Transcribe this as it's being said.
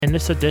In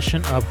this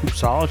edition of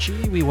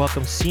Hoopsology, we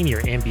welcome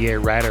senior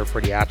NBA writer for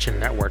the Action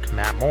Network,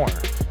 Matt Moore.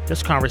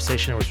 This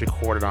conversation was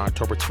recorded on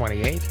October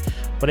 28th,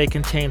 but it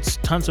contains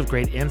tons of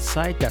great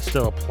insight that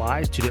still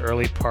applies to the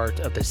early part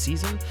of the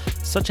season,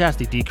 such as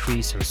the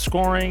decrease in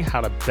scoring,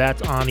 how to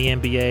bet on the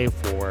NBA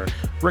for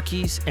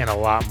rookies, and a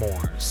lot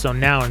more. So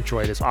now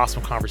enjoy this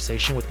awesome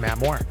conversation with Matt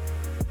Moore.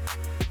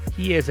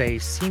 He is a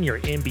senior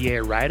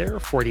NBA writer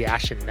for the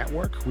Action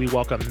Network. We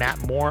welcome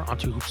Matt Moore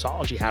onto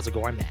Hoopsology. How's it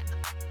going, Matt?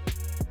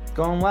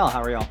 Going well.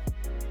 How are y'all?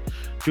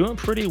 Doing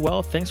pretty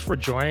well. Thanks for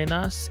joining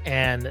us.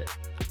 And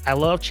I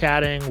love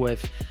chatting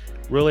with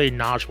really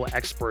knowledgeable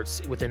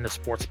experts within the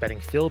sports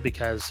betting field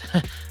because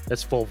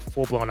that's full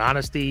blown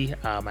honesty.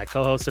 My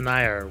co-host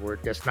and we're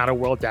just not a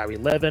world that we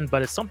live in,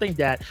 but it's something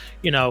that,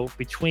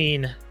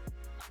 between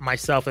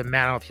myself and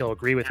Matt, I don't know if he'll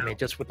agree with me,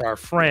 just with our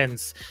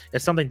friends,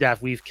 it's something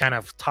that we've kind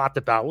of talked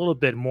about a little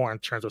bit more in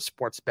terms of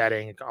sports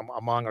betting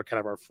among our kind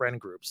of our friend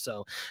group.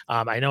 So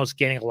I know it's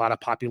gaining a lot of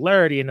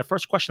popularity. And the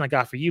first question I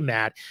got for you,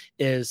 Matt,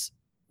 is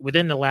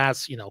within the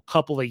last,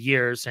 couple of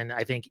years, and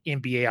I think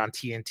NBA on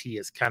TNT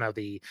is kind of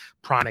the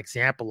prime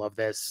example of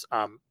this.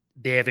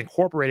 They have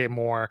incorporated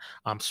more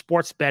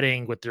sports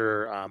betting with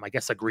their,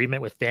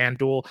 agreement with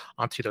FanDuel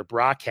onto their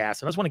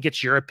broadcast. And I just want to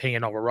get your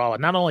opinion overall,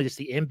 and not only just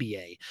the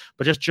NBA,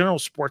 but just general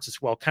sports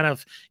as well, kind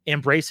of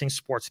embracing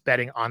sports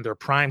betting on their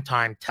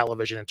primetime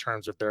television in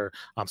terms of their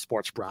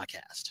sports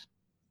broadcast.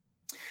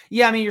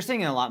 Yeah, I mean, you're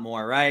seeing it a lot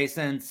more, right?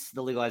 Since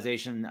the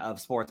legalization of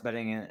sports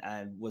betting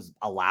was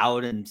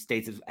allowed and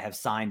states have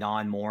signed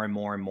on more and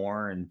more and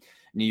more, and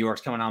New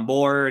York's coming on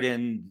board,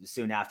 and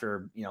soon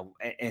after, in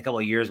a couple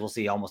of years, we'll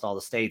see almost all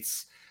the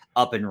states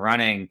up and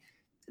running.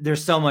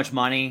 There's so much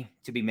money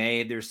to be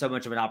made. There's so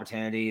much of an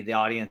opportunity. The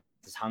audience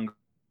is hungry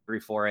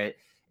for it.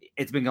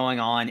 It's been going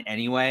on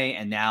anyway,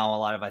 and now a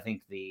lot of, I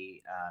think,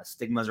 the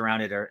stigmas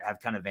around it have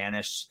kind of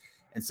vanished.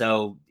 And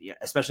so,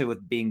 especially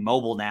with being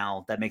mobile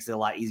now, that makes it a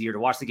lot easier to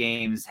watch the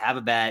games, have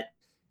a bet,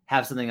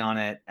 have something on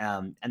it,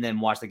 and then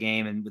watch the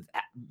game. And with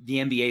the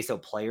NBA so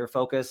player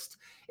focused,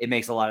 it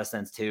makes a lot of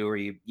sense too. Where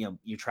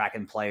you're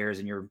tracking players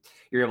and you're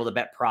able to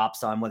bet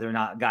props on whether or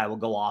not a guy will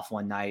go off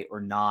one night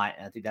or not.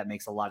 And I think that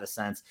makes a lot of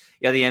sense.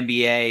 The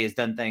NBA has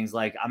done things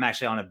like I'm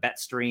actually on a bet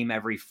stream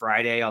every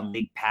Friday on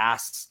League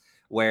Pass,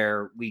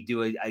 where we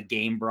do a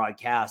game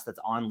broadcast that's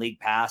on League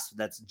Pass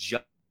that's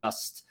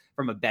just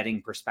from a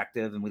betting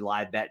perspective, and we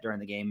live bet during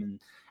the game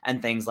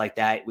and things like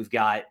that. We've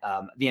got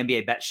the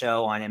NBA Bet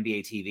Show on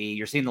NBA TV.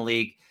 You're seeing the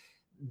league.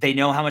 They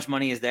know how much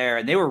money is there,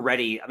 and they were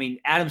ready. I mean,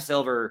 Adam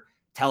Silver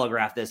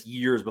telegraphed this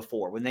years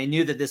before when they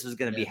knew that this was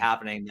going to be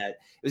happening, that it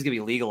was going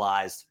to be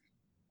legalized.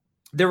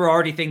 There were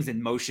already things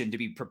in motion to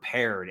be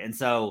prepared. And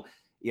so,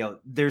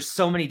 there's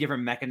so many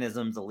different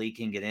mechanisms the league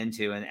can get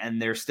into,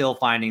 and they're still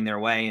finding their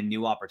way in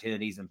new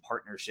opportunities and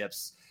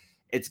partnerships.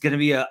 It's going to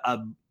be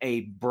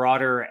a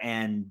broader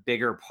and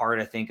bigger part,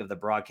 I think, of the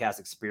broadcast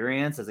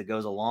experience as it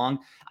goes along.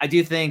 I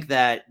do think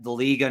that the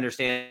league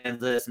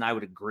understands this, and I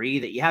would agree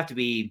that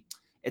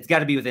it's got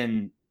to be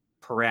within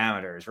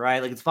parameters,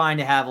 right? Like, it's fine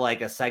to have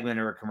like a segment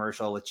or a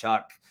commercial with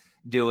Chuck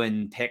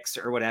doing picks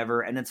or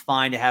whatever, and it's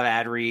fine to have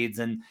ad reads,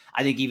 and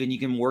I think even you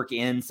can work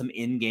in some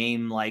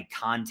in-game like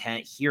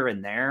content here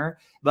and there.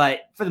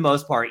 But for the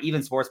most part,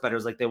 even sports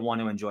bettors, like, they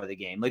want to enjoy the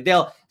game. Like,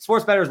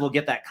 sports bettors will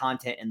get that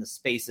content in the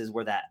spaces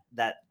where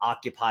that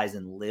occupies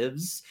and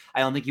lives. I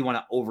don't think you want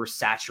to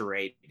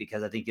oversaturate,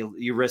 because I think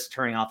you risk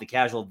turning off the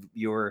casual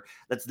viewer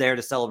that's there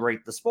to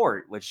celebrate the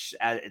sport, which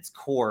at its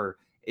core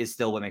is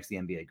still what makes the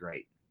NBA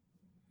great.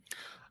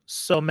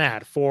 So,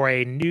 Matt, for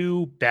a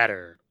new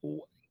bettor,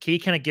 can you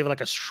kind of give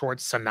like a short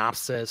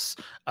synopsis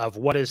of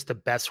what is the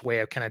best way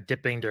of kind of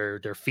dipping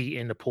their feet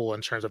in the pool in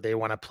terms of they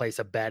want to place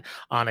a bet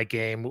on a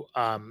game?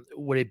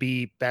 Would it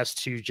be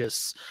best to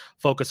just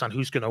focus on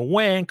who's going to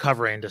win,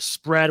 covering the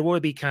spread? What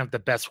would be kind of the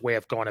best way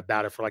of going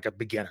about it for like a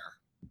beginner?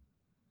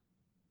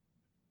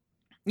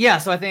 Yeah,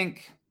 so I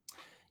think,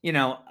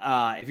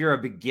 if you're a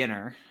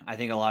beginner, I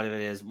think a lot of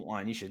it is,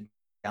 one, you should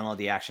download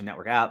the Action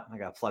Network app. I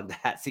got to plug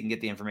that so you can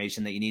get the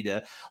information that you need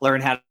to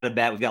learn how to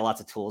bet. We've got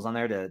lots of tools on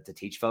there to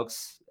teach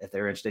folks if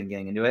they're interested in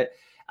getting into it.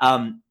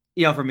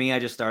 For me, I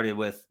just started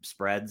with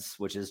spreads,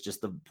 which is just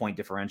the point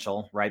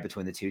differential, right,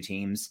 between the two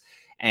teams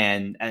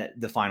and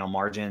the final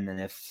margin. And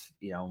if,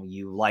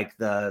 you like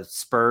the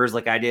Spurs,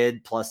 like I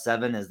did,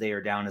 +7 as they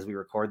are down as we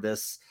record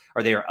this,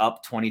 or they are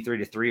up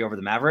 23-3 over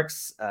the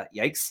Mavericks,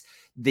 yikes.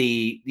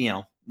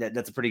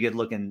 That's a pretty good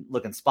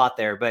looking spot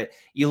there. But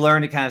you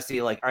learn to kind of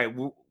see, like, all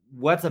right,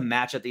 what's a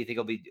matchup that you think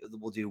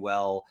will do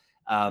well?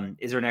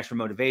 Is there an extra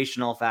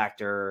motivational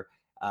factor?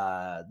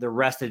 The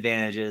rest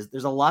advantages?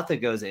 There's a lot that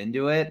goes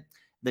into it.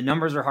 The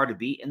numbers are hard to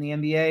beat in the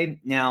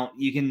NBA. Now,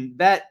 you can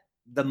bet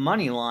the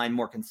money line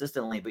more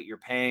consistently, but you're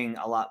paying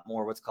a lot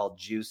more what's called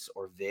juice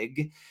or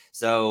vig.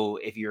 So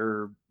if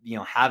you're,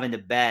 having to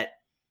bet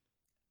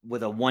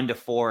with a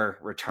 1-4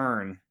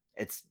 return,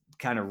 it's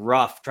kind of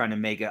rough trying to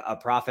make a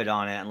profit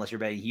on it unless you're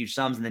betting huge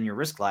sums, and then your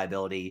risk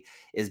liability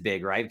is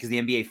big, right? Because the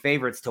NBA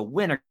favorites to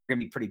win are going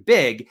to be pretty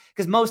big,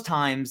 because most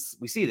times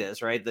we see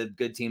this, right? The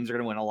good teams are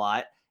going to win a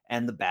lot,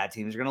 and the bad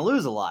teams are going to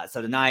lose a lot.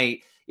 So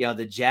tonight,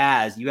 the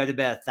Jazz, you had to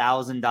bet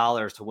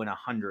 $1,000 to win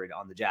 100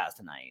 on the Jazz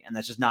tonight, and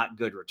that's just not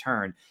good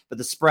return. But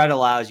the spread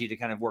allows you to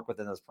kind of work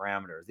within those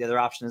parameters. The other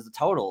option is the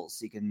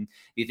totals. If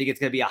you think it's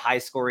going to be a high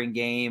scoring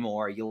game,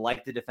 or you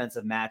like the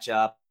defensive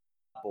matchup,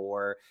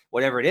 or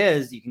whatever it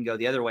is, you can go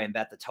the other way and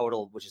bet the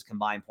total, which is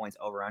combined points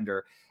over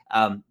under.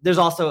 There's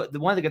also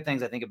one of the good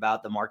things I think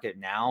about the market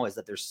now is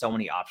that there's so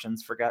many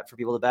options for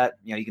people to bet.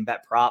 You can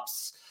bet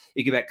props,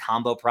 you can bet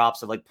combo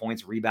props of like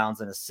points,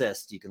 rebounds, and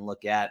assists. You can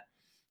look at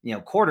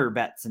quarter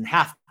bets and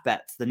half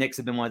bets. The Knicks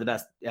have been one of the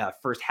best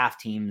first half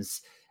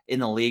teams in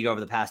the league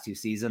over the past 2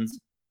 seasons.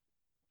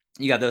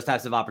 You got those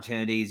types of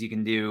opportunities. You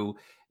can do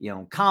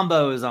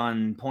combos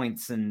on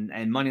points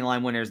and money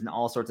line winners and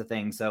all sorts of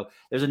things. So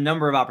there's a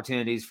number of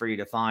opportunities for you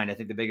to find. I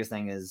think the biggest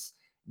thing is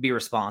be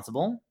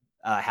responsible,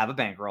 have a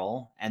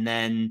bankroll, and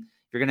then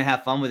if you're going to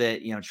have fun with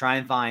it, try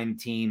and find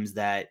teams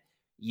that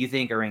you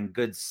think are in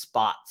good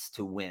spots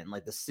to win.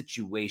 Like the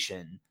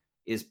situation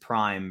is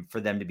prime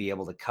for them to be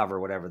able to cover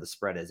whatever the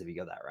spread is if you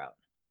go that route.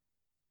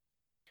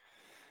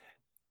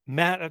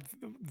 Matt,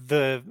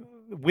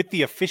 with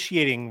the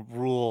officiating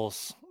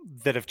rules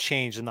that have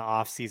changed in the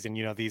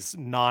offseason, these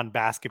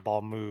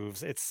non-basketball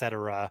moves,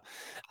 etc.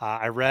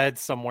 I read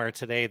somewhere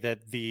today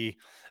that the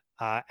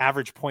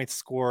average points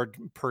scored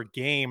per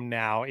game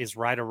now is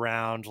right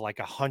around like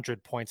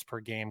 100 points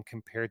per game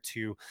compared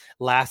to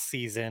last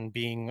season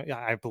being,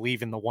 I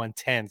believe, in the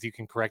 110s. You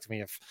can correct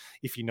me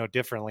if you know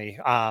differently.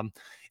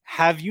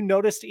 Have you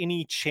noticed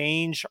any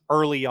change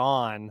early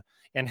on?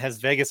 And has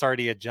Vegas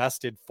already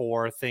adjusted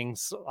for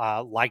things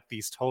like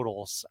these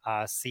totals,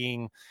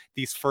 seeing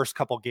these first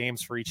couple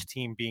games for each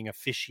team being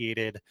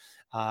officiated,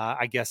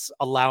 I guess,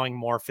 allowing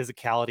more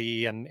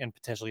physicality and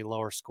potentially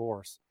lower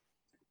scores?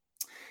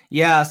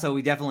 Yeah, so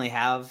we definitely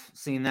have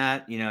seen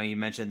that. You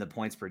mentioned the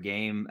points per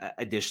game.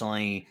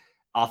 Additionally,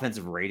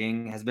 offensive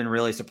rating has been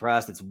really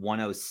suppressed. It's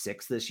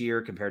 106 this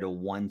year compared to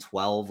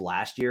 112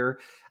 last year.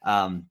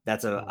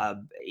 That's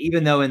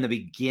even though in the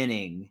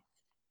beginning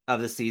of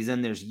the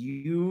season there's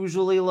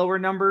usually lower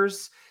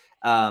numbers,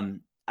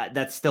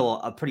 that's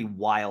still a pretty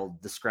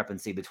wild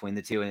discrepancy between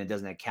the two, and it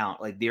doesn't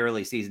account, like the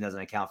early season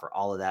doesn't account for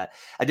all of that.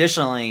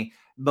 Additionally,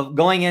 but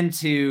going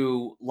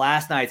into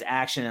last night's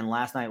action, and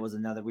last night was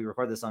we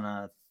recorded this on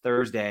a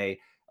Thursday.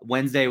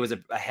 Wednesday was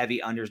a heavy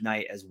unders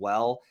night as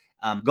well.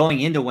 Going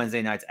into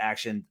Wednesday night's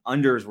action,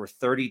 unders were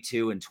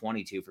 32 and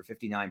 22 for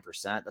 59%.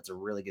 That's a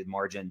really good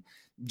margin.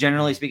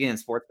 Generally speaking, in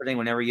sports betting,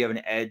 whenever you have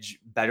an edge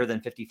better than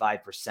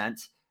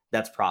 55%,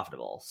 that's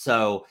profitable.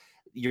 So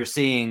you're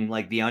seeing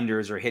like the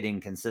unders are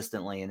hitting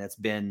consistently, and it's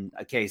been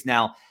a case.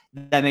 Now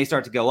that may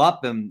start to go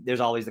up, and there's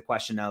always the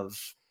question of,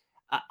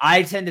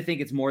 I tend to think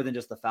it's more than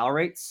just the foul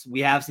rates. We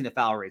have seen the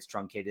foul rates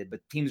truncated,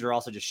 but teams are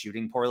also just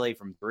shooting poorly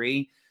from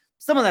 3.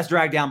 Some of that's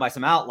dragged down by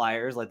some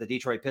outliers, like the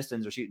Detroit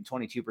Pistons are shooting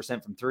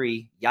 22% from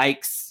 3.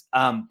 Yikes.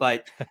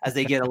 But as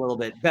they get a little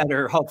bit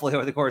better, hopefully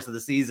over the course of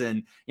the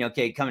season,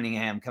 Cade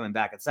Cunningham coming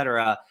back,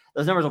 etc.,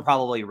 those numbers will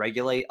probably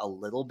regulate a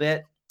little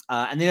bit.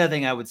 And the other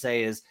thing I would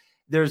say is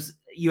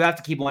you have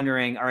to keep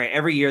wondering, all right,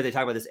 every year they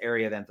talk about this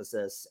area of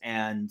emphasis,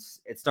 and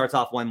it starts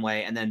off one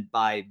way, and then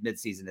by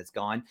midseason it's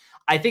gone.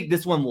 I think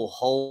this one will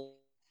hold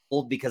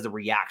because the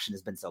reaction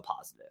has been so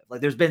positive. Like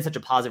there's been such a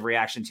positive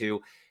reaction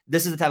to,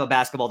 this is the type of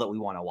basketball that we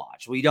want to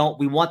watch. We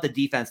want the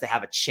defense to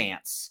have a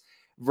chance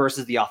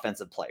versus the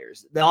offensive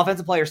players. The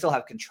offensive players still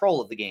have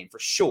control of the game for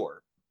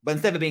sure, but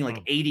instead of it being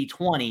like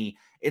 80-20,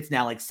 it's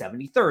now like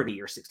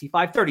 70-30 or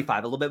 65-35,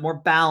 a little bit more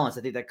balanced.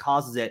 I think that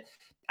causes it.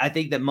 I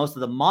think that most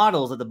of the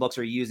models that the books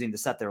are using to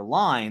set their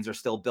lines are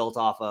still built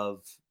off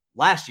of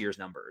last year's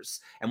numbers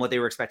and what they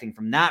were expecting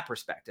from that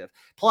perspective.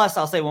 Plus,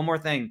 I'll say one more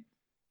thing.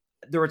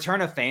 The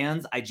return of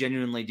fans, I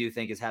genuinely do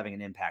think, is having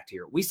an impact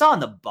here. We saw in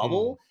the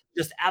bubble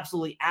just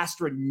absolutely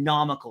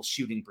astronomical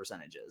shooting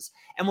percentages.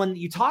 And when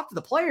you talk to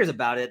the players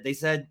about it, they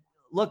said,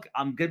 look,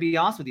 I'm going to be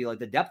honest with you, like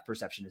the depth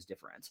perception is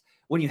different.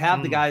 When you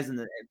have the guys and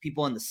the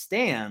people in the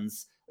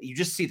stands, you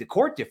just see the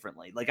court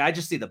differently. Like I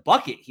just see the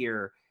bucket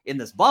here in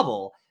this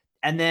bubble.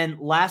 And then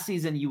last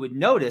season, you would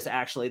notice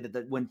actually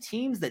that when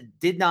teams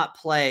that did not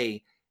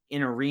play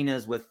in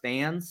arenas with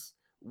fans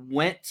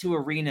went to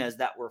arenas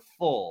that were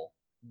full,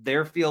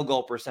 their field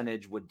goal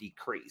percentage would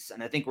decrease.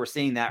 And I think we're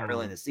seeing that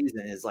early in the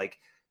season is like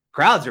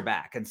crowds are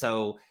back. And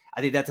so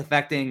I think that's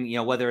affecting,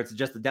 whether it's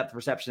just the depth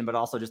perception, but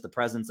also just the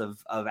presence of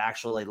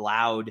actually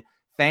loud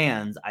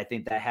fans. I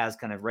think that has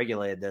kind of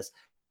regulated this.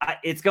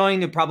 It's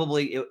going to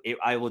probably,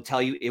 I will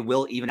tell you, it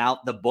will even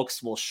out. The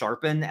books will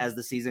sharpen as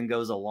the season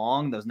goes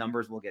along. Those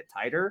numbers will get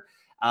tighter.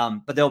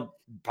 But there'll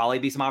probably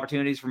be some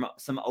opportunities from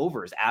some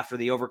overs after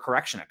the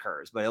overcorrection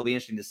occurs. But it'll be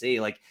interesting to see,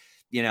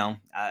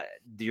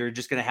 you're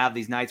just going to have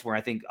these nights where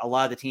I think a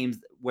lot of the teams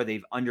where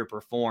they've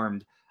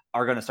underperformed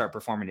are going to start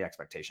performing the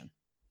expectation.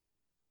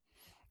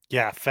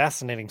 Yeah,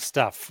 fascinating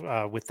stuff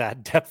with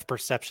that depth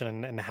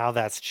perception and how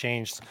that's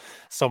changed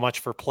so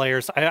much for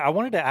players. I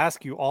wanted to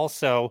ask you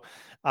also,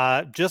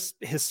 just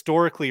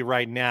historically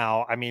right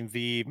now, I mean,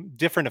 the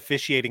different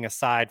officiating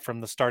aside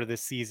from the start of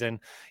this season,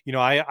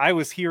 I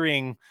was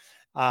hearing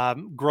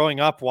growing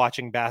up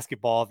watching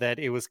basketball that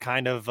it was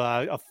kind of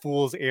a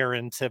fool's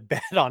errand to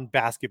bet on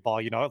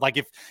basketball. Like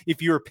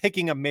if you were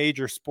picking a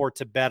major sport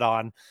to bet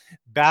on,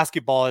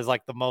 basketball is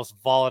like the most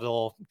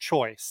volatile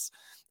choice.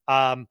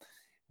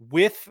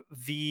 With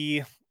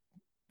the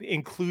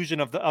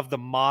inclusion of the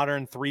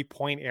modern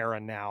 3-point era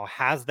now,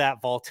 has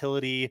that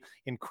volatility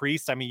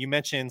increased? I mean, you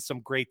mentioned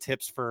some great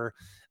tips for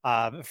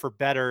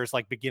bettors,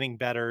 like beginning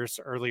bettors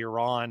earlier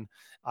on.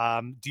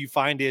 Do you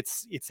find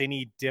it's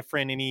any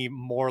different, any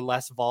more or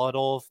less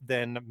volatile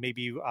than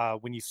maybe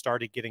when you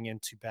started getting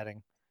into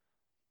betting?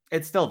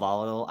 It's still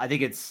volatile. I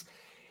think it's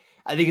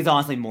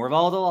honestly more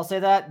volatile. I'll say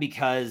that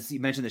because you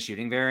mentioned the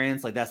shooting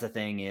variance. Like, that's the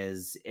thing,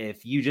 is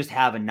if you just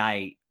have a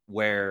night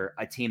where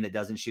a team that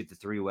doesn't shoot the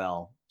three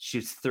well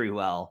shoots three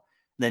well,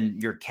 then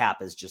your cap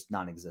is just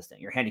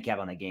non-existent. Your handicap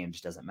on the game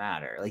just doesn't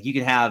matter. Like, you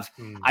can have,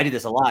 I do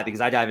this a lot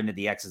because I dive into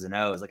the X's and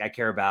O's. Like, I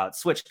care about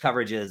switch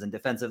coverages and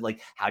defensive,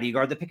 like how do you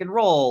guard the pick and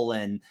roll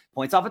and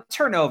points off of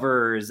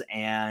turnovers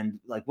and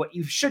like what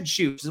you should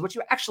shoot, which is what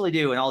you actually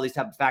do, and all these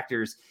type of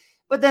factors.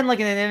 But then, like,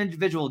 in an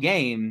individual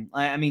game,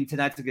 I mean,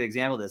 tonight's a good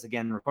example of this.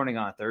 Again, recording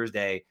on a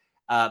Thursday,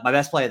 my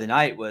best play of the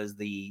night was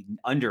the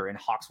under in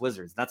Hawks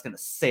Wizards. That's going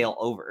to sail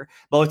over.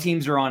 Both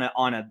teams are on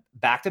a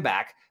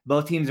back-to-back.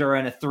 Both teams are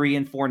in a 3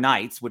 and 4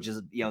 nights, which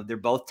is, they're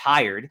both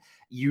tired.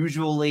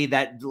 Usually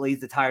that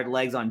leads to tired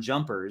legs on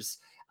jumpers.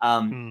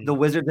 The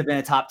Wizards have been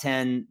a top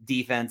 10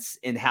 defense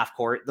in half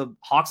court. The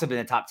Hawks have been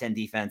a top 10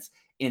 defense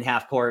in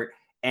half court.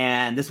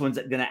 And this one's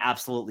going to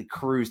absolutely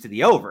cruise to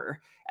the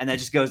over. And that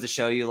just goes to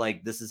show you,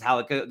 like, this is how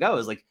it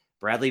goes. Like,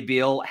 Bradley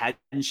Beal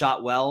hadn't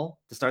shot well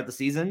to start the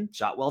season,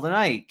 shot well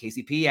tonight.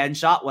 KCP hadn't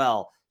shot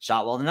well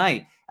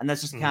tonight. And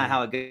that's just kind of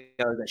how it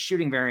goes. That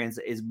shooting variance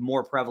is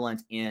more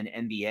prevalent in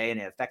NBA, and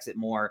it affects it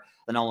more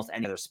than almost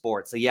any other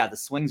sport. So yeah, the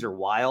swings are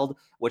wild,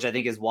 which I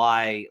think is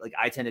why, like,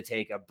 I tend to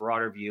take a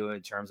broader view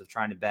in terms of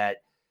trying to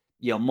bet,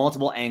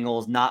 multiple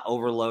angles, not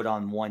overload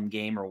on one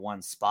game or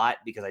one spot,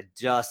 because I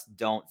just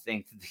don't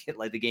think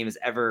like the game is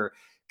ever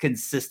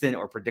consistent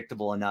or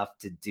predictable enough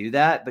to do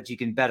that. But you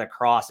can bet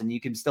across and you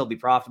can still be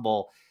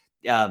profitable,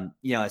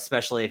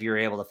 especially if you're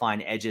able to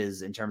find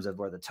edges in terms of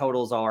where the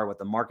totals are, what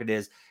the market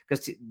is,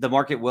 because the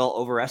market will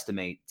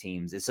overestimate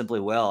teams. It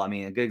simply will. I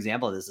mean, a good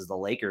example of this is the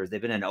Lakers.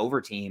 They've been an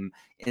over team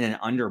in an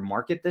under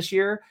market this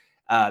year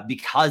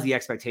because the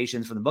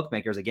expectations from the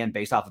bookmakers, again,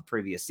 based off of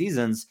previous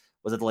seasons,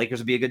 was that the Lakers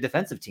would be a good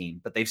defensive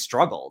team, but they've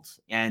struggled.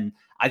 And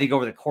I think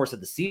over the course of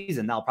the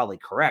season, they'll probably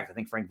correct. I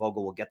think Frank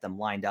Vogel will get them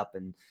lined up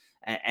and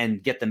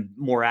get them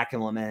more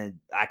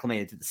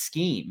acclimated to the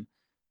scheme.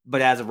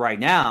 But as of right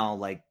now,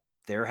 like,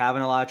 they're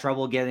having a lot of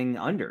trouble getting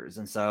unders.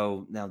 And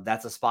so,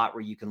 that's a spot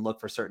where you can look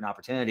for certain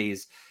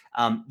opportunities.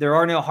 There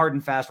are no hard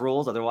and fast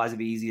rules. Otherwise it'd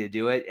be easy to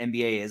do it.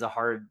 NBA is a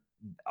hard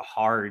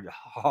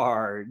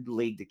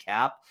league to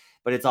cap,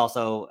 but it's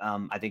also,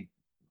 I think,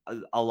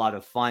 a lot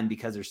of fun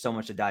because there's so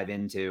much to dive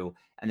into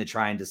and to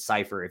try and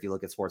decipher. If you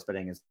look at sports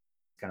betting, is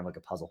kind of like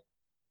a puzzle.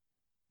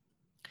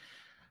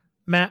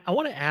 Matt, I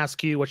want to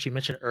ask you what you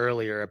mentioned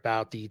earlier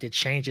about the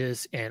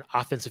changes in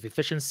offensive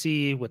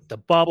efficiency with the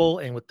bubble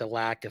and with the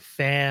lack of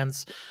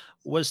fans.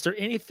 Was there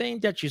anything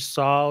that you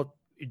saw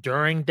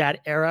during that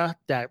era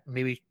that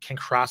maybe can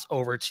cross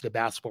over to the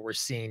basketball we're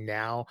seeing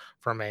now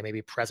from a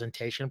maybe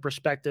presentation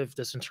perspective?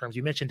 Just in terms,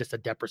 you mentioned just a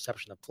depth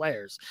perception of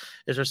players.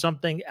 Is there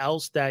something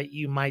else that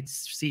you might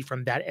see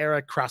from that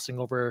era crossing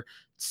over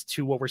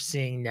to what we're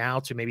seeing now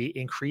to maybe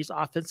increase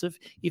offensive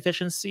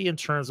efficiency in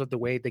terms of the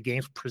way the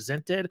game's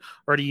presented?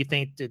 Or do you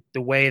think that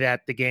the way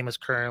that the game is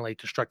currently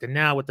constructed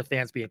now with the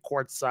fans being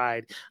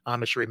courtside,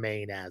 it should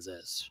remain as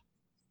is?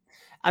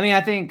 I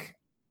mean,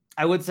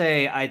 I would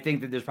say, I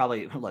think that there's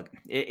probably, look,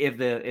 if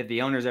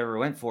the owners ever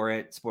went for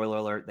it, spoiler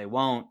alert, they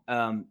won't.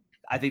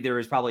 I think there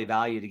is probably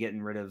value to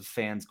getting rid of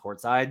fans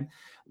courtside,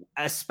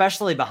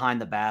 especially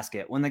behind the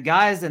basket. When the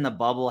guys in the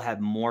bubble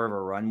had more of a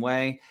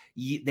runway,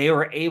 they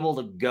were able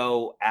to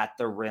go at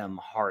the rim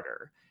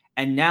harder.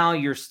 And now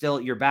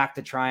you're back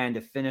to trying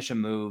to finish a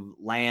move,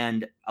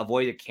 land,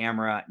 avoid a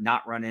camera,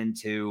 not run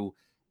into,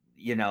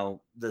 the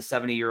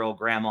 70-year-old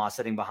grandma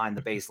sitting behind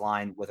the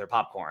baseline with her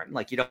popcorn.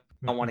 Like, you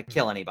don't want to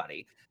kill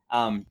anybody.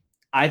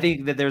 I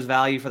think that there's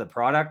value for the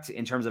product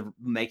in terms of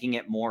making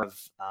it more of,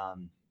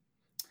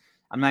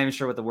 I'm not even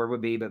sure what the word would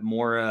be, but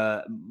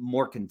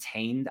more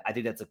contained. I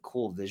think that's a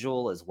cool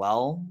visual as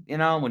well.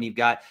 When you've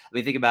got,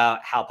 think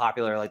about how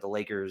popular like the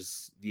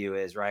Lakers view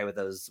is, right? With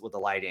the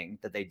lighting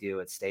that they do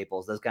at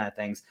Staples, those kind of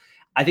things.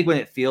 I think when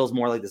it feels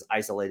more like this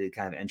isolated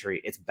kind of entry,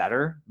 it's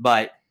better.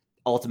 But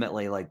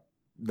ultimately, like,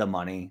 the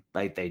money,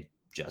 like, they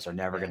just are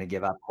never going to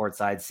give up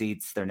courtside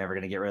seats. They're never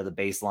going to get rid of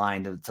the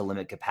baseline to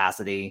limit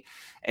capacity.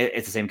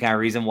 It's the same kind of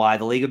reason why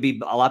the league would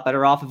be a lot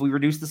better off if we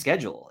reduced the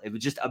schedule. It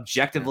would just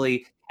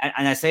objectively,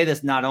 and I say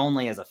this not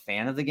only as a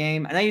fan of the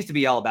game, and I used to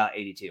be all about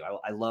 82.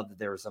 I love that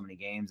there were so many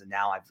games, and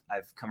now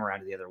I've come around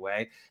to the other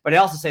way. But I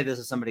also say this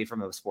as somebody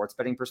from a sports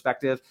betting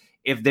perspective.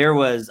 If there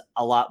was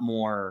a lot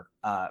more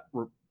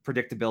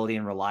predictability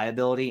and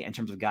reliability in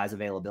terms of guys'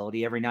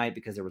 availability every night,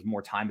 because there was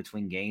more time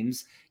between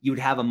games, you would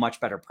have a much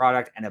better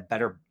product and a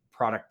better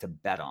product to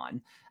bet on.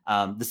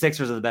 The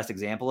Sixers are the best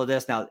example of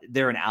this. Now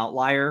they're an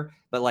outlier,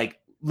 but like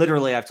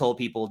literally I've told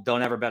people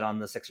don't ever bet on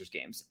the Sixers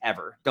games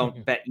ever.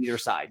 Don't bet either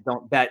side.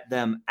 Don't bet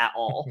them at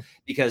all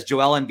because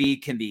Joel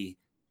Embiid can be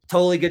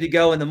totally good to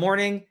go in the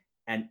morning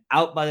and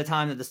out by the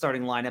time that the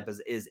starting lineup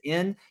is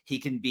in. He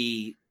can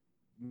be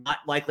not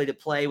likely to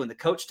play when the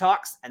coach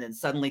talks and then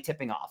suddenly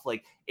tipping off.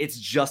 Like it's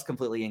just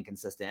completely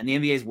inconsistent. And the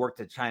NBA's worked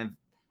to try and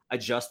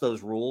adjust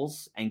those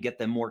rules and get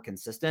them more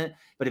consistent.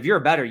 But if you're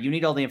a bettor, you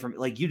need all the information,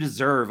 like you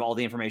deserve all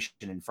the information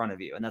in front of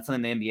you. And that's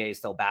something the NBA is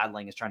still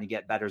battling, is trying to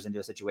get bettors into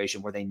a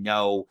situation where they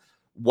know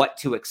what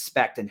to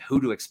expect and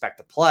who to expect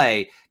to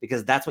play,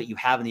 because that's what you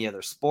have in the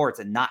other sports.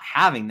 And not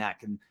having that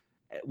can,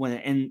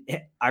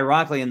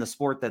 ironically in the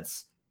sport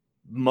that's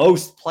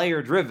most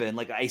player driven,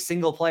 like a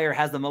single player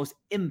has the most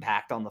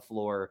impact on the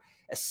floor,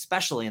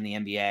 especially in the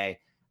NBA.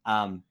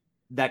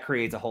 That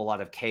creates a whole lot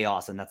of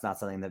chaos, and that's not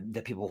something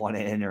that people want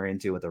to enter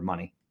into with their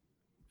money.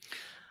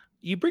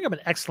 You bring up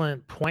an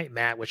excellent point,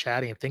 Matt, which I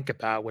didn't think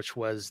about, which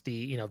was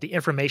the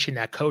information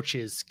that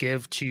coaches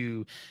give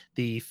to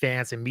the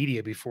fans and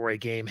media before a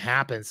game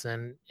happens.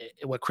 And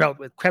what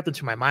crept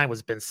into my mind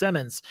was Ben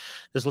Simmons.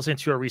 Just listening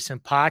to a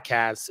recent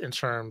podcast in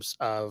terms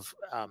of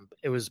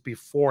it was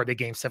before the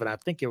Game 7. I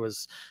think it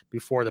was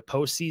before the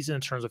postseason,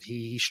 in terms of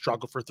he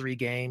struggled for 3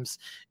 games,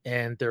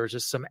 and there was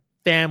just some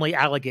family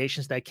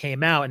allegations that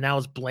came out, and now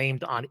is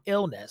blamed on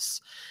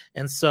illness.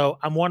 And so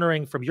I'm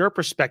wondering, from your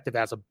perspective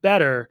as a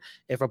bettor,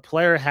 if a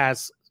player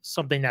has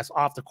something that's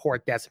off the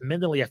court that's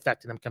mentally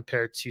affecting them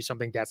compared to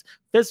something that's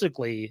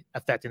physically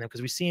affecting them,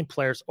 because we've seen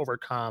players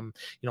overcome,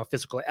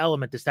 physical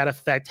element. Does that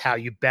affect how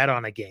you bet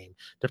on a game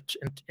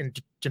in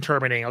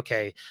determining,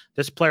 okay,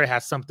 this player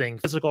has something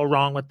physical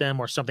wrong with them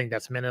or something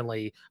that's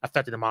mentally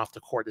affecting them off the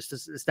court?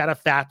 Is that a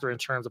factor in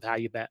terms of how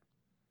you bet?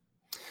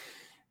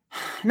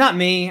 Not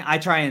me. I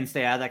try and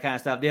stay out of that kind of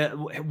stuff.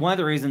 One of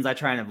the reasons I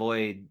try and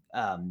avoid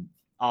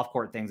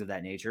off-court things of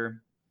that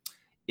nature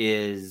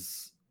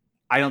is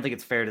I don't think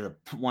it's fair to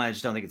I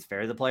just don't think it's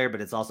fair to the player,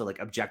 but it's also like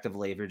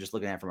objectively, if you're just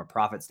looking at it from a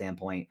profit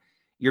standpoint,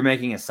 you're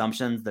making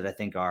assumptions that I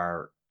think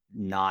are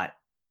not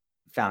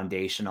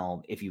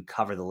foundational if you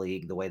cover the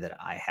league the way that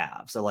I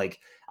have. So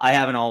like, I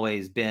haven't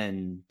always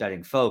been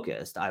betting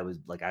focused.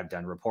 I've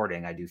done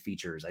reporting, I do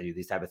features, I do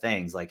these type of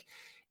things. Like,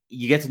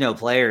 you get to know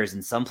players,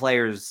 and some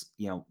players,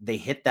 they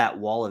hit that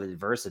wall of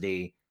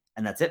adversity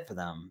and that's it for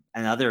them.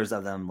 And others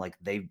of them, like,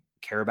 they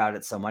care about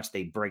it so much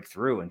they break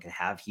through and can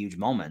have huge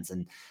moments.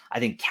 And I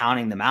think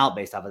counting them out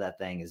based off of that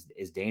thing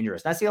is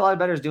dangerous. And I see a lot of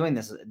bettors doing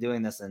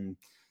this in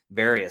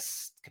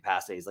various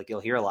capacities. Like,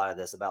 you'll hear a lot of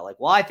this about like,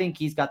 well, I think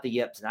he's got the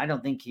yips and I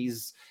don't think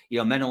he's,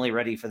 mentally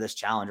ready for this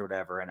challenge or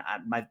whatever. And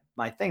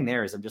my thing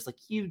there is I'm just like,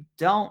 you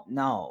don't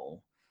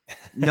know.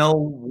 No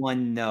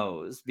one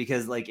knows,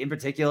 because like in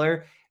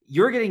particular,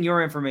 you're getting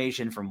your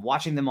information from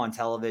watching them on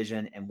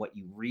television and what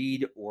you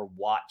read or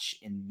watch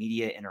in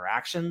media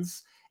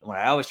interactions. And what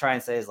I always try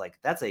and say is like,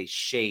 that's a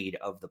shade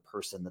of the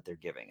person that they're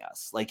giving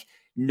us. Like,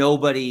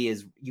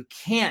 you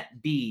can't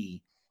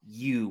be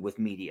you with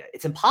media.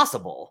 It's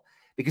impossible,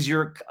 because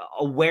you're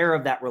aware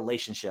of that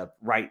relationship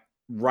right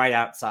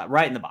outside,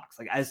 right in the box.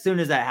 Like, as soon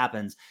as that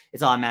happens,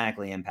 it's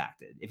automatically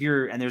impacted.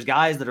 And there's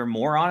guys that are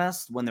more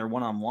honest when they're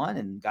one-on-one,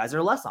 and guys that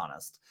are less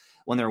honest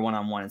when they're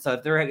one-on-one. And so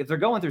if they're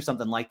going through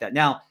something like that,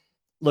 now,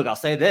 look, I'll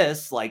say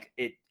this, like,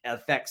 it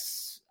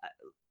affects,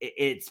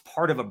 it's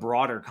part of a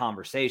broader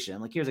conversation.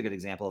 Like, here's a good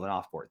example of an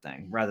off-court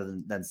thing rather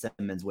than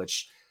Simmons,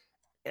 which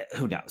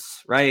who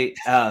knows, right?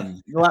 A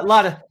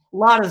lot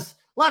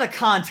of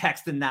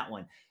context in that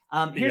one.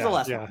 Here's a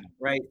lesson,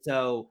 right?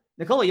 So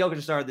Nikola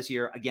Jokic started this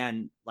year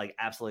again, like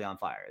absolutely on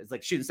fire. It's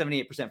like shooting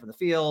 78% from the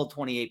field,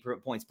 28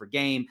 points per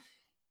game.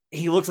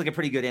 He looks like a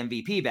pretty good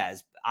MVP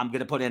bet. I'm going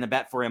to put in a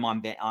bet for him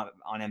on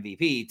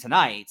MVP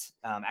tonight.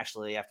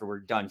 Actually, after we're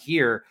done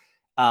here,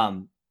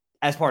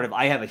 as part of,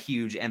 I have a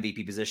huge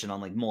MVP position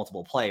on like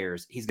multiple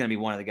players. He's going to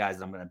be one of the guys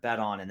that I'm going to bet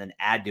on and then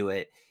add to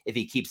it if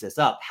he keeps this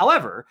up.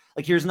 However,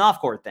 like, here's an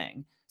off-court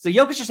thing. So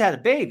Jokic just had a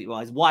baby. Well,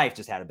 his wife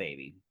just had a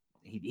baby.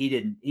 He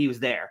didn't. He was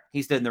there.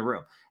 He stood in the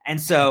room.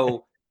 And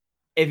so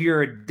if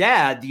you're a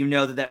dad, you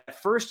know that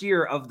first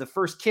year of the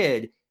first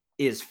kid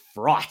is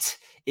fraught.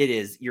 It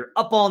is, you're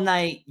up all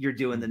night, you're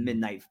doing the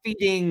midnight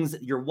feedings,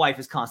 your wife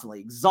is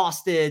constantly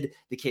exhausted,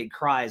 the kid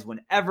cries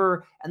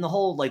whenever, and the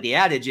whole, like, the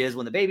adage is,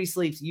 when the baby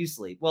sleeps, you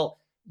sleep. Well,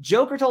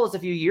 Joker told us a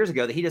few years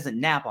ago that he doesn't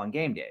nap on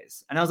game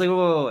days. And I was like,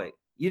 wait.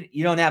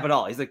 You don't nap at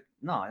all? He's like,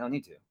 no, I don't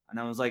need to. And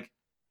I was like,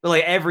 but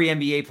like, every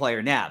NBA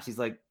player naps. He's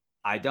like,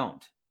 I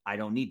don't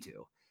need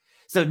to.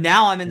 So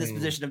now I'm in this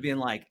position of being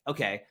like,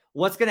 okay,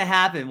 what's going to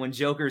happen when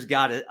Joker's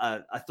got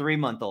a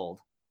 3-month-old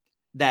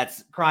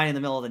that's crying in the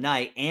middle of the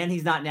night and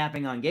he's not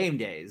napping on game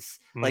days?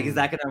 Like, is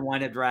that going to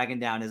wind up dragging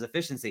down his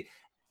efficiency?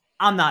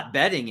 I'm not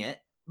betting it,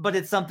 but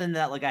it's something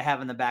that, like, I have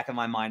in the back of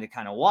my mind to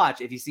kind of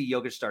watch. If you see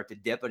Jokic start to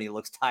dip and he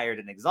looks tired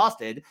and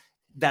exhausted,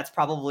 that's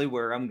probably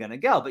where I'm going to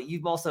go. But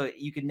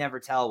you can never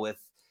tell with,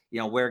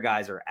 where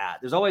guys are at.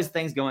 There's always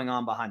things going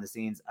on behind the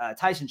scenes.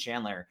 Tyson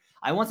Chandler,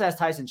 I once asked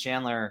Tyson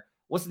Chandler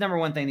what's the number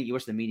one thing that you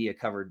wish the media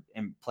covered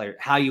and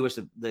how you wish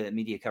the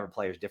media covered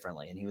players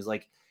differently? And he was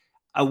like,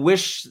 I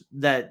wish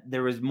that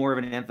there was more of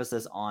an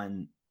emphasis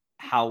on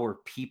how we're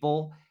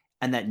people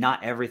and that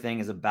not everything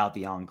is about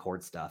the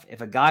on-court stuff. If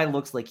a guy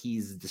looks like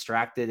he's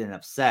distracted and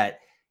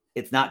upset,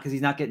 it's not because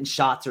he's not getting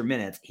shots or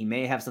minutes. He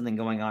may have something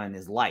going on in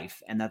his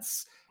life, and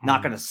that's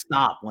not going to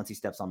stop once he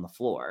steps on the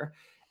floor.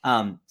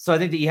 So I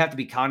think that you have to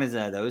be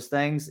cognizant of those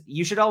things.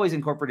 You should always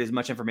incorporate as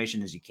much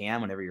information as you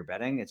can whenever you're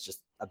betting. It's just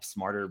a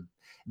smarter,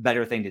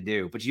 better thing to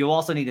do. But you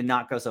also need to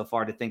not go so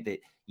far to think that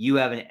you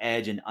have an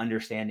edge in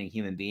understanding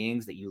human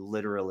beings that you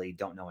literally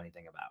don't know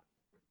anything about.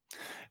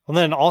 Well,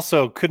 then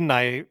also, couldn't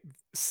I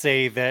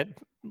say that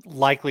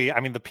likely, I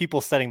mean, the people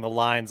setting the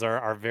lines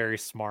are very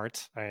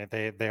smart.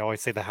 They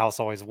always say the house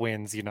always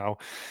wins, you know.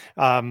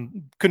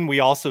 Couldn't we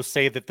also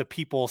say that the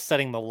people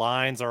setting the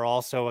lines are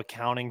also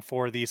accounting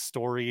for these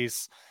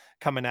stories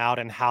coming out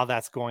and how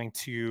that's going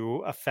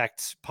to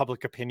affect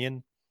public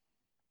opinion?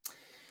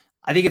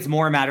 I think it's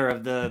more a matter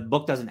of the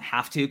book doesn't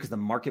have to, because the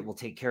market will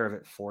take care of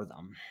it for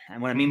them.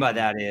 And what I mean by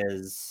that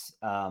is,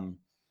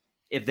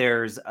 if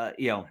there's,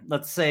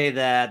 let's say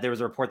that there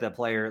was a report that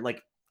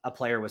a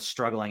player was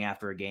struggling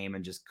after a game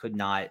and just could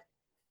not,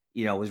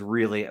 was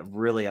really,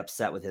 really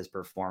upset with his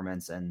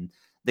performance. And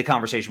the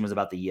conversation was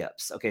about the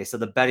yips. Okay. So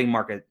the betting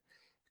market,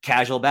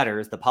 casual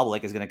bettors, the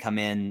public is going to come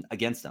in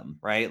against him,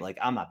 right? Like,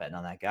 I'm not betting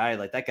on that guy.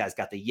 Like, that guy's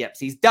got the yips.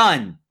 He's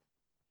done.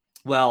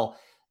 Well,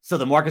 so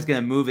the market's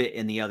going to move it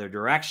in the other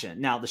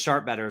direction. Now, the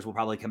sharp bettors will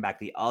probably come back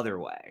the other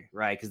way,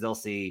 right? Because they'll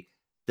see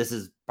this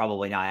is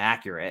probably not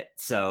accurate.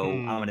 So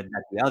I'm going to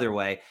bet the other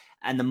way.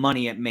 And the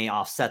money, it may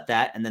offset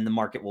that. And then the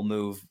market will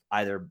move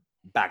either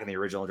back in the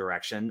original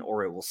direction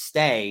or it will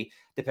stay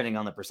depending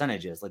on the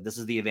percentages. Like, this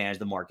is the advantage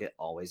the market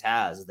always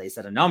has. They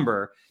set a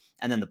number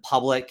and then the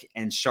public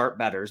and sharp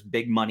bettors,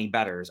 big money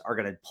bettors, are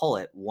going to pull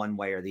it one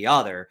way or the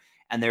other.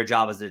 And their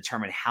job is to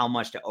determine how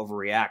much to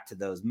overreact to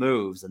those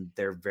moves. And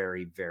they're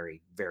very,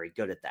 very, very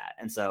good at that.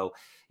 And so,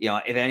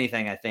 if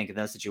anything, I think in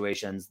those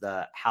situations,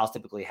 the house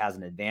typically has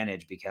an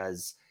advantage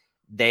because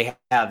they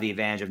have the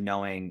advantage of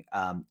knowing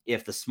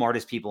if the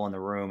smartest people in the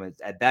room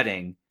at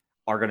betting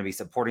are going to be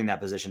supporting that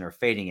position or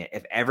fading it.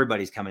 If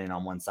everybody's coming in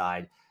on one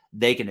side,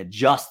 they can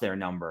adjust their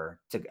number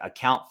to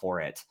account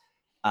for it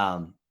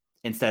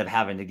instead of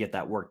having to get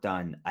that work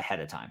done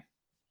ahead of time.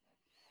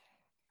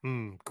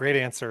 Great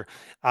answer.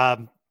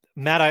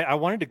 Matt, I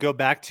wanted to go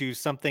back to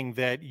something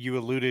that you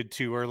alluded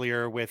to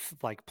earlier with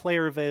like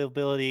player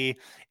availability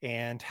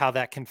and how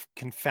that can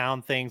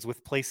confound things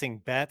with placing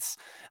bets.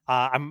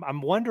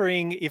 I'm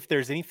wondering if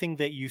there's anything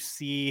that you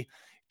see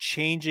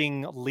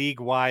changing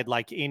league-wide,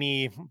 like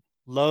any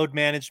load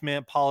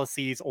management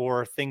policies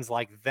or things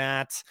like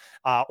that,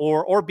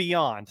 or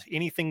beyond,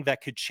 anything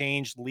that could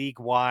change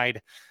league-wide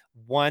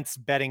once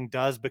betting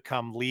does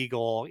become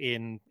legal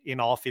in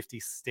all 50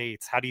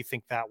 states. How do you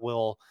think that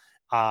will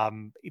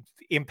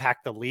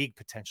impact the league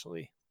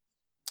potentially?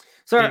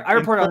 So I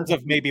report on terms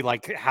of maybe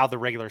like how the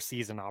regular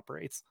season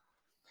operates.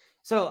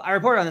 So I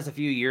reported on this a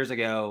few years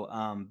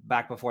ago,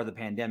 back before the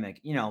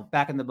pandemic,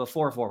 back in the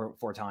before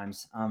four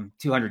times,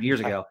 200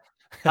 years ago.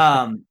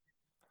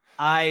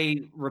 I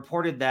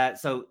reported that.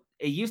 So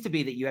it used to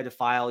be that you had to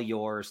file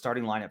your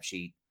starting lineup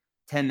sheet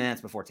 10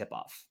 minutes before tip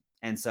off.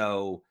 And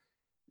so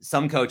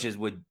some coaches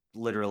would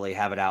literally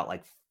have it out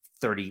like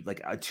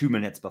 2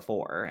 minutes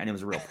before, and it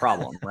was a real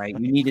problem, right?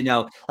 You need to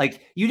know,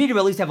 you need to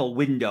at least have a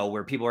window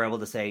where people are able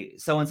to say,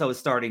 so-and-so is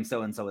starting,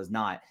 so-and-so is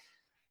not.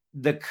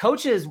 The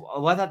coaches,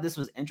 I thought this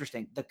was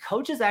interesting. The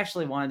coaches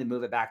actually wanted to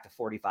move it back to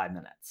 45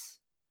 minutes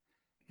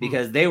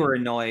because they were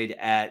annoyed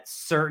at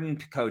certain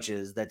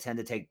coaches that tend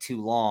to take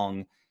too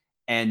long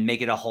and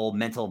make it a whole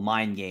mental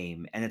mind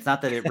game. And it's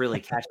not that it really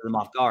catches them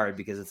off guard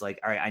because it's like,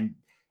 all right,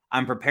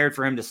 I'm prepared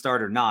for him to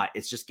start or not.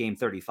 It's just game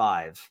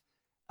 35.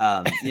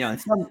 And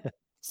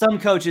some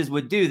coaches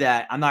would do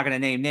that. I'm not going to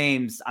name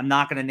names. I'm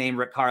not going to name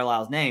Rick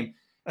Carlisle's name,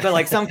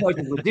 but some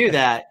coaches would do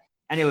that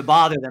and it would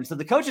bother them. So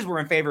the coaches were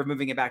in favor of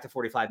moving it back to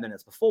 45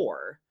 minutes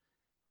before.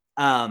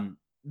 The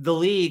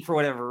league, for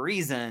whatever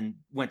reason,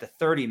 went to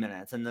 30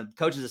 minutes, and the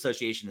Coaches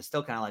Association is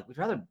still kind of like, we'd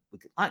kind of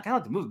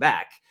like to move it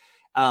back.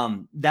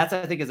 That's,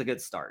 I think, is a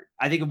good start.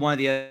 I think one of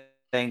the other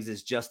things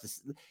is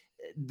just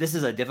this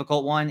is a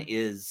difficult one,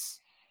 is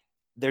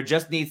there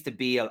just needs to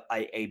be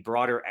a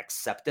broader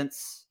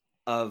acceptance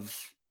of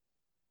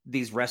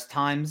these rest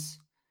times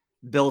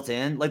built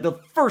in. Like, the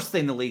first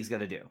thing the league's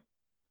going to do,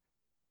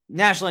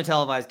 nationally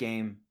televised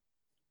game,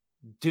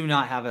 do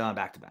not have it on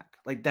back-to-back.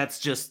 Like, that's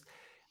just,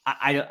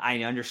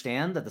 I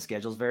understand that the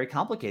schedule is very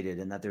complicated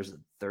and that there's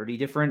 30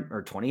 different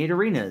or 28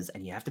 arenas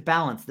and you have to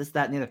balance this,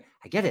 that, and the other.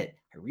 I get it.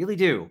 I really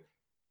do.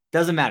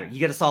 Doesn't matter.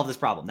 You got to solve this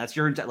problem. That's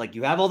your,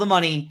 you have all the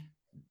money,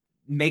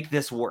 make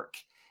this work.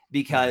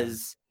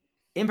 Because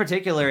in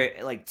particular,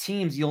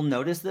 teams, you'll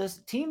notice this,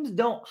 teams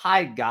don't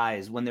hide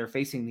guys when they're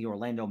facing the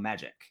Orlando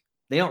Magic.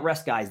 They don't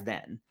rest guys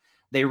then.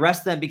 They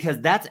rest them because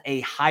that's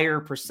a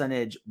higher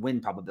percentage win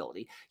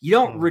probability. You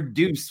don't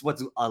reduce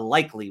what's a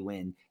likely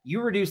win.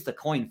 You reduce the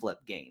coin flip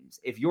games.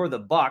 If you're the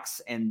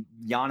Bucks and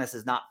Giannis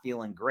is not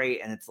feeling great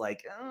and it's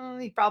like,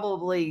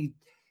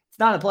 it's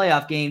not a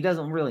playoff game,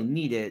 doesn't really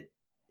need it,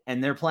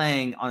 and they're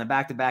playing on a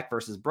back-to-back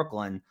versus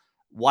Brooklyn,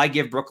 why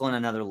give Brooklyn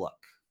another look?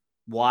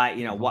 Why,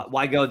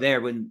 why go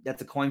there when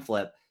that's a coin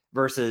flip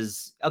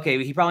versus,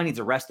 okay, he probably needs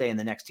a rest day in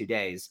the next 2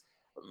 days.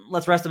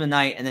 Let's rest him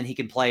tonight and then he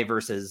can play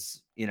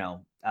versus,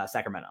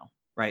 Sacramento,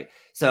 right?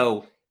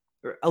 So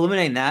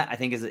eliminating that, I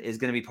think, is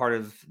going to be part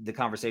of the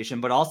conversation,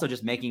 but also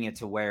just making it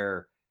to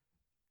where,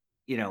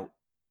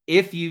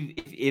 if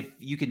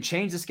you can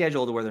change the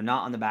schedule to where they're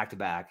not on the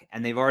back-to-back,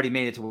 and they've already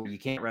made it to where you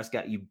can't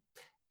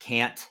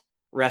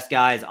rest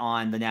guys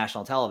on the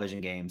national television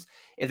games.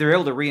 If they're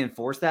able to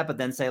reinforce that, but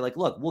then say like,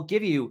 look, we'll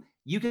give you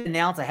can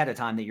announce ahead of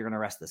time that you're going to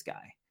rest this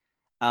guy.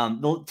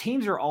 The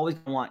teams are always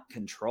going to want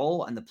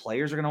control, and the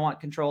players are going to want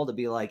control to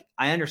be like,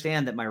 I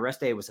understand that my rest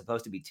day was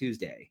supposed to be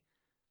Tuesday,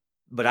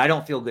 but I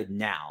don't feel good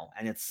now,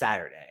 and it's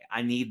Saturday.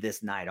 I need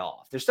this night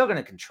off. They're still going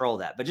to control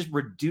that, but just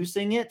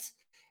reducing it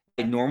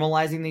by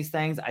normalizing these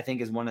things, I think,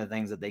 is one of the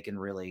things that they can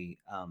really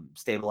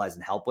stabilize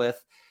and help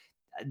with.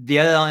 The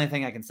only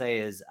thing I can say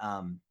is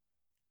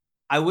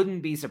I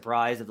wouldn't be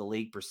surprised if the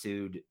league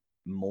pursued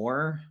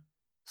more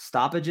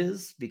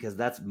stoppages, because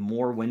that's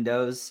more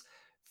windows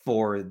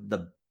for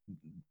the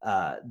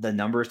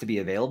numbers to be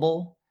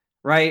available,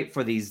 right?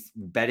 For these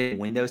betting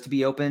windows to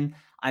be open.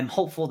 I'm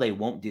hopeful they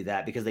won't do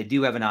that, because they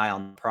do have an eye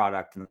on the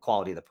product and the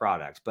quality of the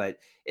product, but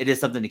it is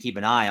something to keep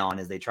an eye on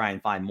as they try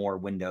and find more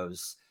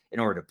windows in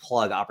order to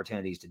plug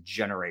opportunities to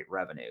generate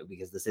revenue,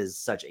 because this is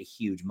such a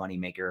huge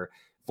moneymaker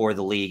for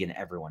the league and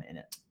everyone in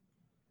it.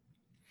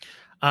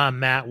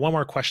 Matt, one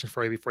more question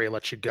for you before I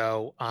let you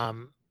go.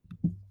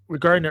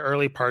 Regarding the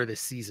early part of the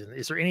season,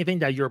 is there anything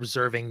that you're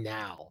observing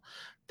now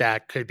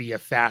that could be a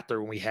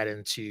factor when we head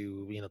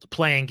into, the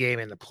playing game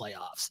and the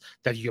playoffs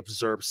that you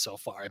observed so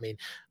far? I mean,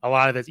 a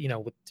lot of it,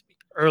 with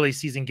early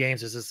season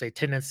games, is this a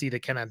tendency to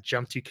kind of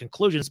jump to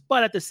conclusions,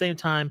 but at the same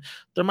time,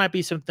 there might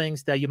be some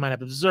things that you might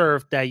have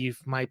observed that you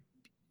might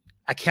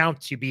account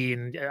to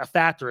being a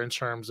factor in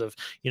terms of,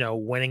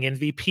 winning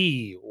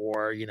MVP,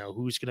 or,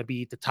 who's going to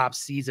be the top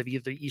seeds of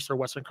either the East or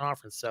Western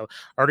Conference. So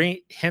are there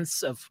any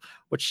hints of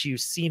what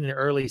you've seen in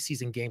early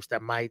season games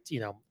that might,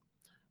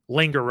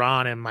 linger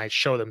on and might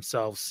show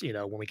themselves,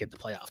 when we get to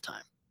playoff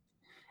time?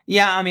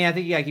 Yeah, I mean, I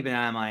think you got to keep an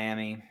eye on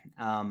Miami.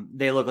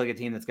 They look like a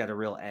team that's got a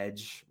real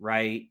edge,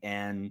 right?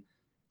 And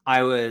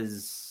I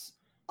was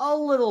a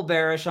little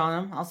bearish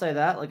on them. I'll say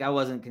that. Like, I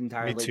wasn't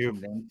entirely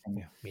convinced.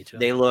 Yeah, me too.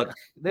 They look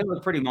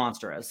pretty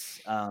monstrous.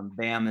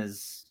 Bam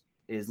is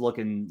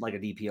looking like a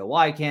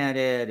DPOY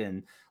candidate,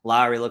 and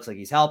Lowry looks like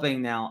he's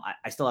helping. Now,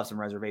 I still have some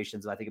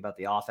reservations if I think about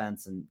the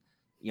offense and,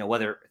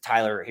 whether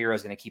Tyler Hero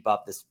is going to keep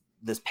up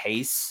this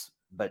pace,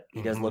 but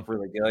he does look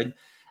really good.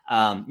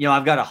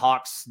 I've got a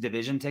Hawks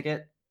division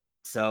ticket,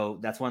 so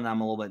that's one that I'm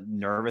a little bit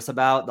nervous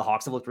about. The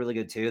Hawks have looked really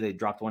good too. They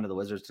dropped one to the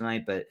Wizards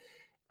tonight, but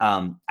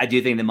I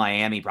do think that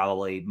Miami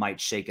probably might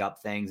shake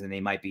up things, and they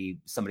might be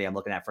somebody I'm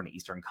looking at for an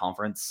Eastern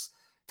Conference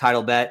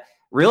title bet.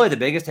 Really, the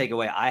biggest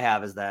takeaway I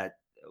have is that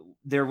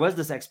there was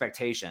this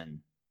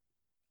expectation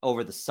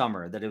over the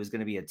summer that it was going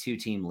to be a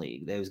 2-team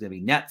league. That it was going to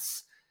be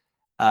Nets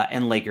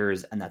and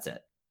Lakers, and that's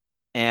it.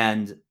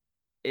 And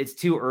it's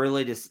too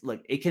early to,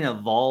 like, it can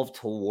evolve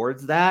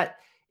towards that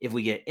if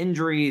we get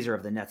injuries, or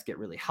if the Nets get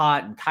really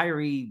hot and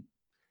Kyrie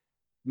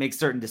makes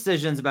certain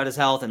decisions about his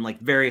health and like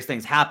various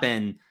things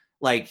happen.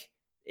 Like,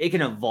 it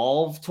can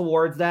evolve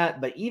towards that.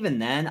 But even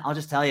then, I'll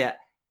just tell you,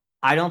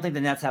 I don't think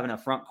the Nets have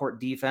enough front court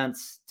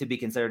defense to be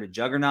considered a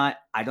juggernaut.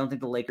 I don't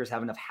think the Lakers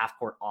have enough half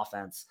court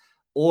offense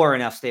or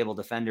enough stable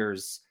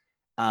defenders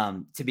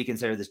to be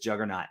considered this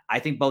juggernaut. I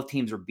think both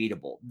teams are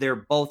beatable. They're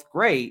both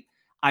great.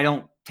 I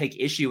don't take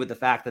issue with the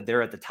fact that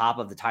they're at the top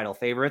of the title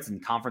favorites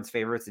and conference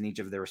favorites in each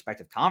of their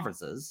respective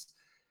conferences.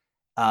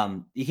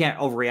 You can't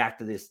overreact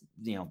to this,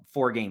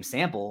 4-game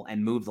sample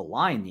and move the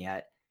line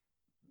yet.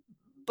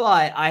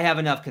 But I have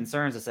enough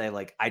concerns to say,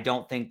 like, I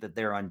don't think that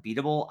they're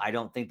unbeatable. I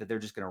don't think that they're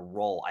just going to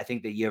roll. I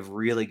think that you have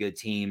really good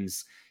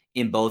teams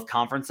in both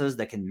conferences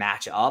that can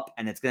match up,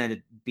 and it's going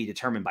to be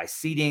determined by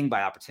seeding,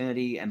 by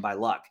opportunity, and by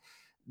luck.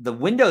 The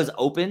window's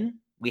open.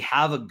 We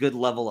have a good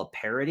level of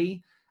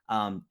parity.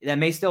 That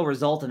may still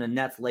result in a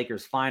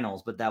Nets-Lakers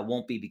finals, but that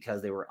won't be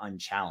because they were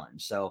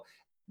unchallenged. So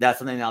that's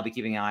something that I'll be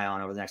keeping an eye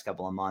on over the next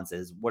couple of months,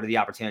 is what are the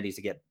opportunities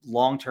to get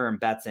long-term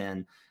bets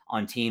in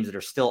on teams that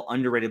are still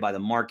underrated by the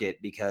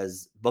market,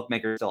 because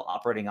bookmakers are still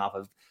operating off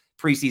of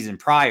preseason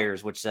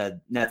priors, which said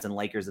Nets and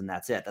Lakers, and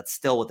that's it. That's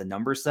still what the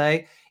numbers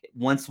say.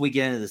 Once we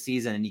get into the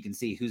season and you can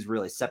see who's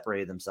really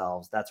separated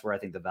themselves, that's where I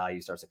think the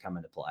value starts to come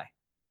into play.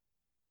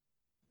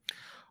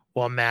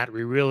 Well, Matt,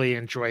 we really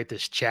enjoyed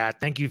this chat.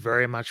 Thank you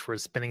very much for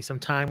spending some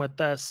time with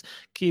us.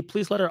 Can you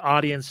please let our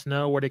audience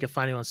know where they can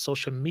find you on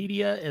social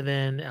media, and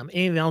then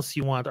anything else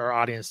you want our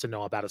audience to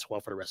know about as well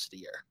for the rest of the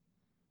year?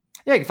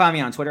 Yeah, you can find me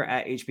on Twitter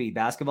at HP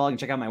Basketball. You can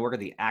check out my work at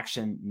the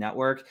Action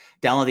Network.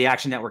 Download the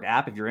Action Network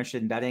app if you're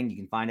interested in betting. You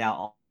can find out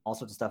all all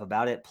sorts of stuff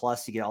about it.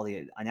 Plus, you get all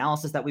the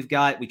analysis that we've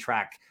got. We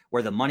track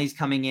where the money's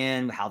coming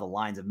in, how the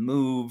lines have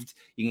moved.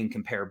 You can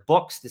compare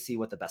books to see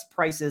what the best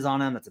price is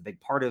on them. That's a big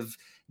part of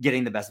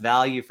getting the best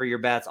value for your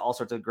bets. All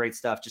sorts of great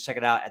stuff. Just check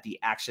it out at the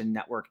Action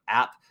Network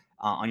app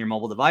on your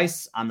mobile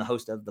device. I'm the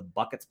host of the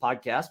Buckets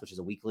Podcast, which is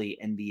a weekly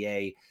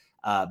NBA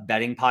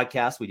betting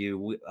podcast. We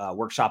do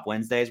Workshop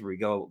Wednesdays where we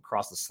go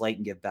across the slate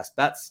and give best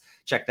bets.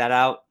 Check that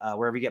out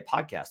wherever you get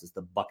podcasts. It's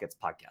the Buckets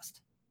Podcast.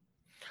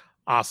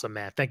 Awesome,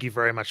 man. Thank you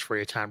very much for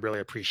your time. Really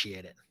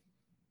appreciate it.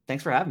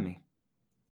 Thanks for having me.